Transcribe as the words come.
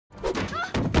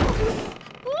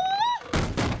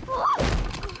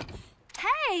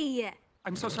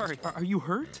I'm so sorry. Are you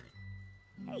hurt?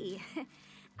 Hey.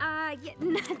 Yeah,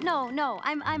 no,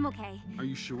 I'm okay. Are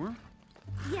you sure?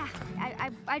 Yeah,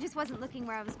 I just wasn't looking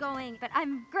where I was going, but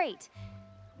I'm great,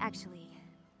 actually.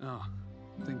 Oh,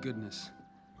 thank goodness.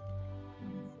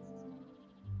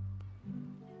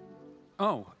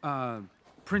 Oh,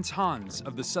 Prince Hans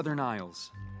of the Southern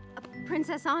Isles.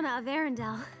 Princess Anna of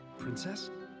Arendelle. Princess?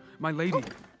 My lady.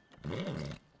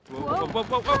 Whoa.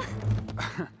 Whoa.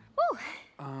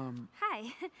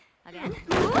 Hi. Again?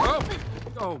 Whoa!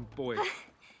 Oh, boy.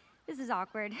 This is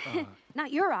awkward.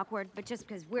 Not you're awkward, but just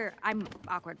because I'm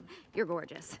awkward. You're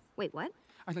gorgeous. Wait, what?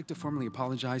 I'd like to formally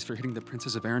apologize for hitting the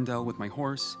Princess of Arendelle with my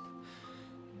horse.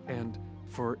 And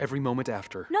for every moment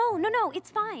after. No, it's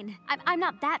fine. I'm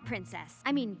not that princess.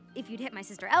 I mean, if you'd hit my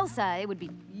sister Elsa, it would be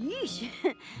yeesh.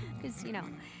 Because, you know.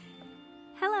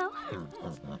 Hello.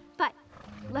 But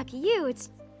lucky you, it's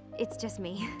just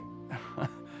me.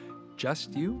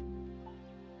 Just you?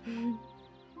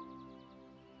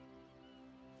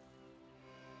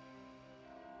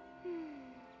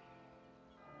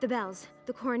 The bells,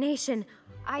 the coronation.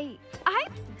 I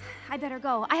better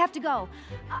go. I have to go.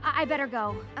 I better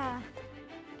go.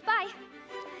 Bye.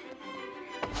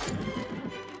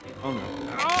 Oh, no.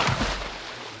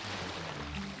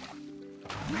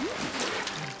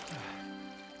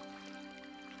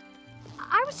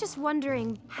 I was just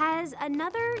wondering, has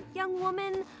another young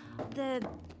woman, the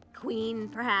queen,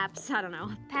 perhaps, I don't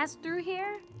know, passed through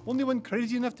here? Only one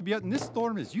crazy enough to be out in this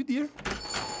storm is you, dear.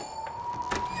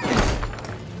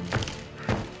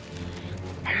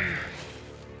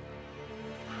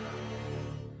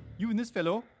 You and this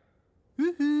fellow.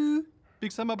 Woohoo!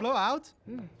 Big summer blowout.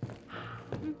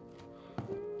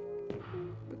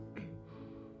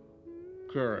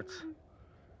 Carrots.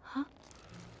 Huh?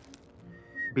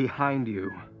 Behind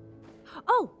you.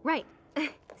 Oh, right.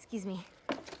 Excuse me.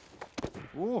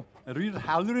 Oh, a real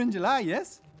howler in July,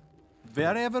 yes?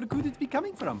 Wherever could it be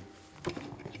coming from?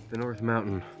 The North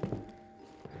Mountain.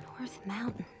 North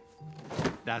Mountain.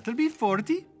 That'll be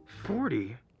 40.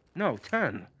 40? No,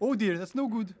 10. Oh dear, that's no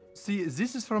good. See,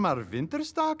 this is from our winter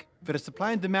stock. For a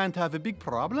supply and demand to have a big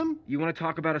problem. You want to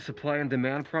talk about a supply and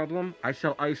demand problem? I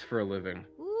sell ice for a living.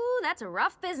 Ooh, that's a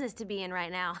rough business to be in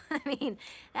right now. I mean,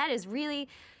 that is really...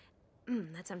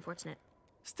 that's unfortunate.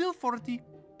 Still 40,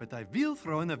 but I will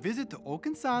throw in a visit to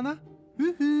Okansana.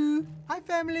 Woohoo! Hi,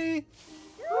 family!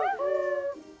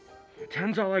 Woohoo!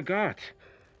 10's all I got.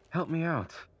 Help me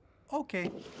out.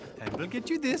 Okay, I will get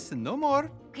you this and no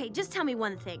more. Okay, just tell me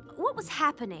one thing. What was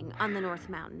happening on the North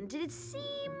Mountain? Did it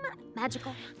seem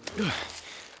magical?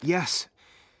 Yes.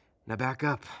 Now back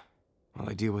up while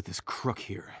I deal with this crook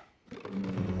here.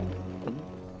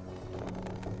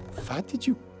 What did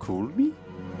you call me?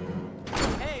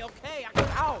 Hey, okay,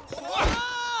 ow!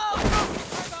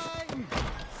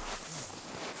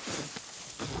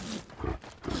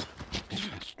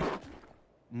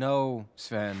 No,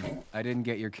 Sven, I didn't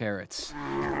get your carrots.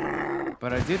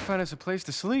 But I did find us a place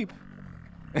to sleep,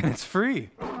 and it's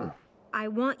free. I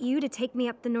want you to take me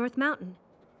up the North Mountain.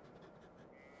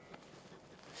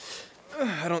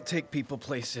 I don't take people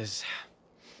places.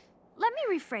 Let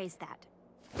me rephrase that.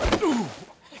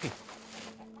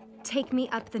 Take me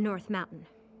up the North Mountain,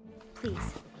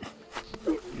 please.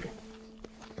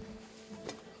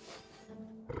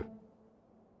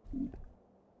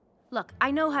 Look,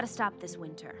 I know how to stop this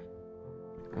winter.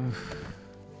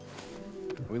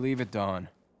 We leave at dawn.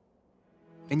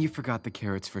 And you forgot the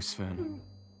carrots for Sven.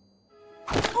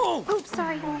 Oh,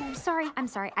 sorry. I'm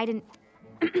sorry. I didn't...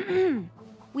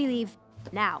 We leave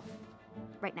now.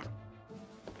 Right now.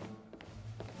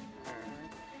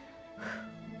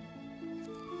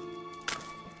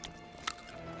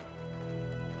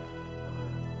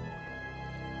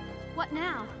 What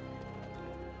now?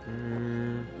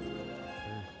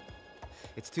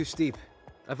 It's too steep.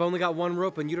 I've only got one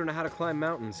rope and you don't know how to climb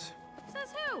mountains.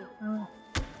 Says who?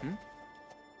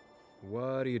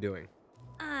 What are you doing?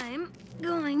 I'm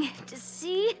going to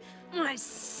see my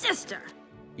sister.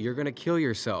 You're gonna kill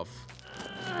yourself.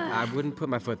 I wouldn't put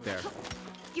my foot there.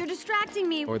 You're distracting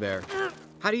me. Or there.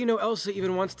 How do you know Elsa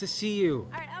even wants to see you?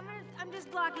 All right, I'm just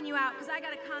blocking you out because I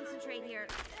gotta concentrate here.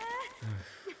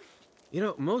 You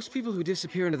know, most people who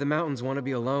disappear into the mountains want to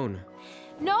be alone.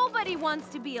 Nobody wants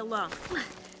to be alone.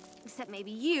 Except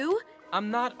maybe you.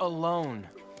 I'm not alone.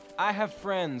 I have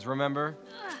friends, remember?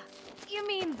 You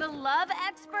mean the love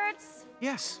experts?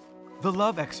 Yes, the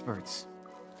love experts.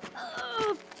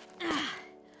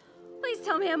 Please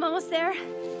tell me I'm almost there.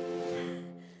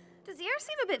 Does the air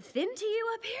seem a bit thin to you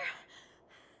up here?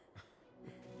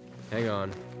 Hang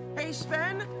on. Hey,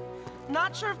 Sven,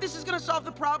 Not sure if this is gonna solve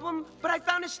the problem, but I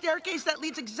found a staircase that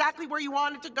leads exactly where you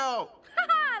wanted to go.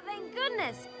 Haha, thank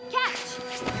goodness. Catch.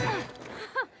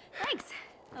 Thanks.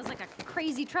 That was like a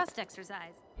crazy trust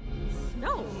exercise.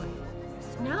 Snow.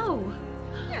 Snow.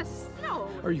 Yes, snow.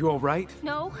 Are you all right?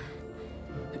 No.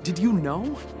 Did you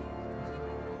know?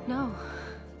 No.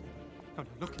 Oh,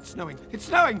 look, it's snowing. It's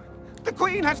snowing! The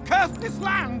Queen has cursed this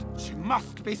land! She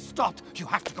must be stopped. You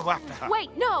have to go after her. Wait,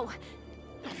 no.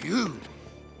 You!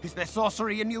 Is there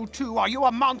sorcery in you too? Are you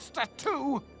a monster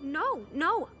too?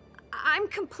 No. I'm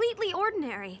completely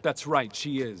ordinary. That's right,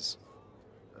 she is.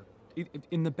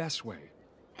 In the best way.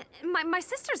 My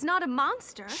sister's not a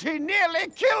monster. She nearly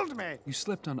killed me! You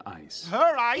slipped on ice.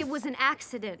 Her eyes... It was an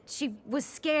accident. She was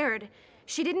scared.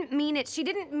 She didn't mean it. She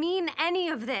didn't mean any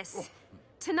of this.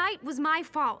 Tonight was my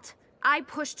fault. I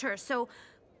pushed her, so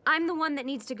I'm the one that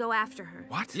needs to go after her.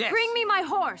 What? Yes. Bring me my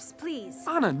horse, please.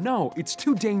 Anna, no, it's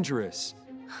too dangerous.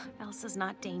 Elsa's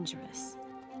not dangerous.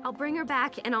 I'll bring her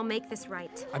back and I'll make this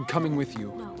right. I'm coming with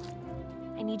you. No.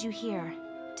 I need you here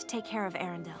to take care of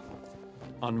Arendelle.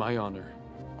 On my honor.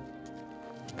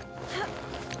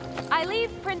 I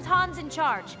leave Prince Hans in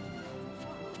charge.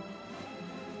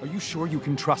 Are you sure you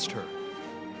can trust her?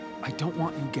 I don't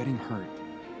want you getting hurt.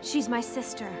 She's my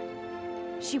sister.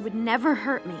 She would never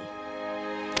hurt me.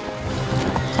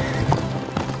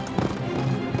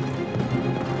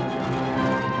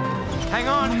 Hang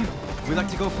on! We like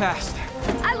to go fast.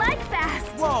 I like fast.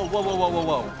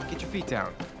 Whoa. Get your feet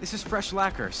down. This is fresh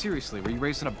lacquer. Seriously, were you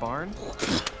raised in a barn?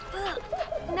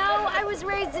 No, I was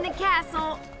raised in a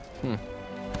castle.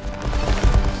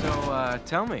 So,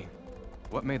 tell me,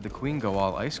 what made the Queen go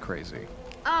all ice crazy?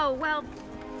 Oh, well,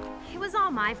 it was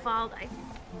all my fault.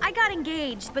 I got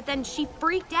engaged, but then she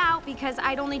freaked out because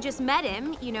I'd only just met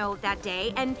him, that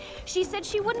day, and she said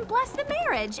she wouldn't bless the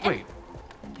marriage. And Wait,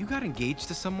 you got engaged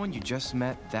to someone you just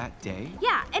met that day?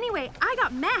 yeah, anyway, I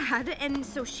got mad, and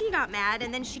so she got mad,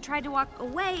 and then she tried to walk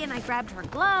away, and I grabbed her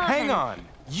glove. Hang on.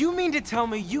 You mean to tell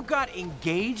me you got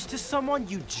engaged to someone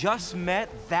you just met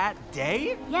that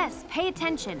day? Yes, pay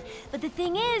attention. But the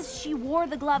thing is, she wore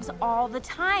the gloves all the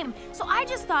time. So I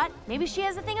just thought maybe she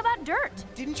has a thing about dirt.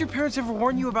 Didn't your parents ever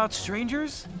warn you about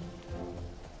strangers?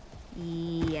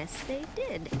 Yes, they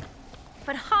did.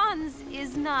 But Hans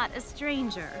is not a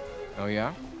stranger. Oh,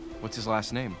 yeah? What's his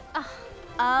last name?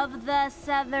 Of the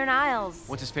Southern Isles.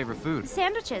 What's his favorite food?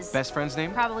 Sandwiches. Best friend's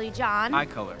name? Probably John. Eye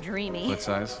color. Dreamy. Foot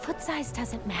size? Foot size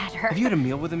doesn't matter. Have you had a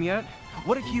meal with him yet?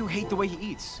 What if you hate the way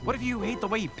he eats? What if you hate the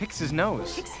way he picks his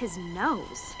nose? Picks his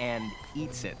nose. And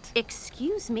eats it.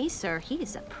 Excuse me, sir. He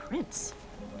is a prince.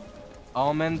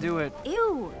 All men do it.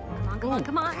 Ew. Come on.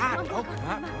 Come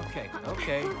on.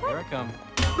 Okay, here I come.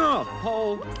 No,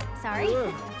 Paul. Sorry.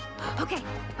 Okay.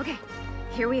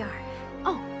 Here we are.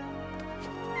 Oh.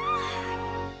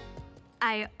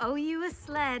 I owe you a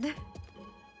sled.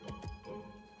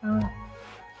 Are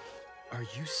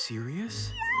you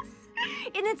serious?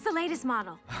 And it's the latest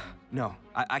model. No,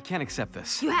 I can't accept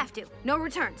this. You have to. No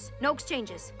returns, no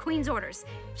exchanges. Queen's orders.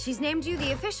 She's named you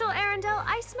the official Arendelle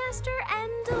Ice Master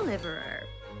and Deliverer.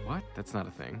 What? That's not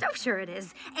a thing. Oh, sure it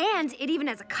is. And it even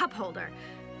has a cup holder.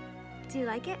 Do you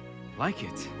like it? Like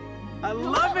it? I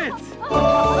love it!